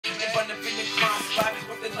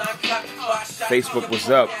Facebook was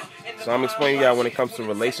up. So I'm explaining to y'all when it comes to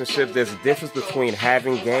relationships, there's a difference between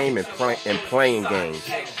having game and playing games.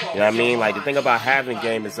 You know what I mean? Like, the thing about having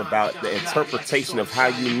game is about the interpretation of how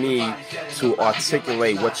you need to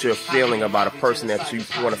articulate what you're feeling about a person that you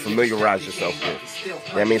want to familiarize yourself with. You know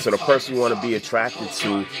what I mean? So the person you want to be attracted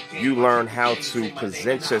to, you learn how to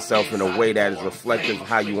present yourself in a way that is reflective of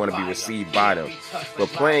how you want to be received by them. But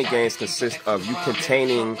playing games consist of you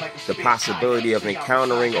containing the possibility of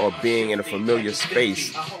encountering or being in a familiar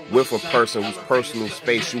space with a person whose personal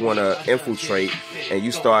space you want to infiltrate, and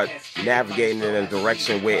you start navigating in a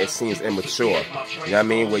direction where it seems immature. You know what I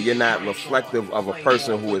mean? Where you're not reflective of a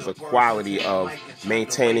person who is a quality of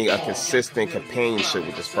maintaining a consistent companionship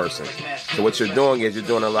with this person. So what you're doing is you're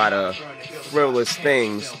doing a lot of frivolous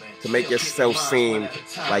things to make yourself seem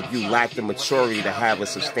like you lack the maturity to have a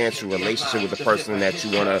substantial relationship with the person that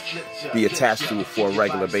you want to be attached to for a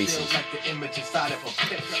regular basis.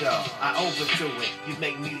 I overdo it. You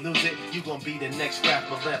make me lose it. You gonna be the next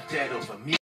rapper left dead over me.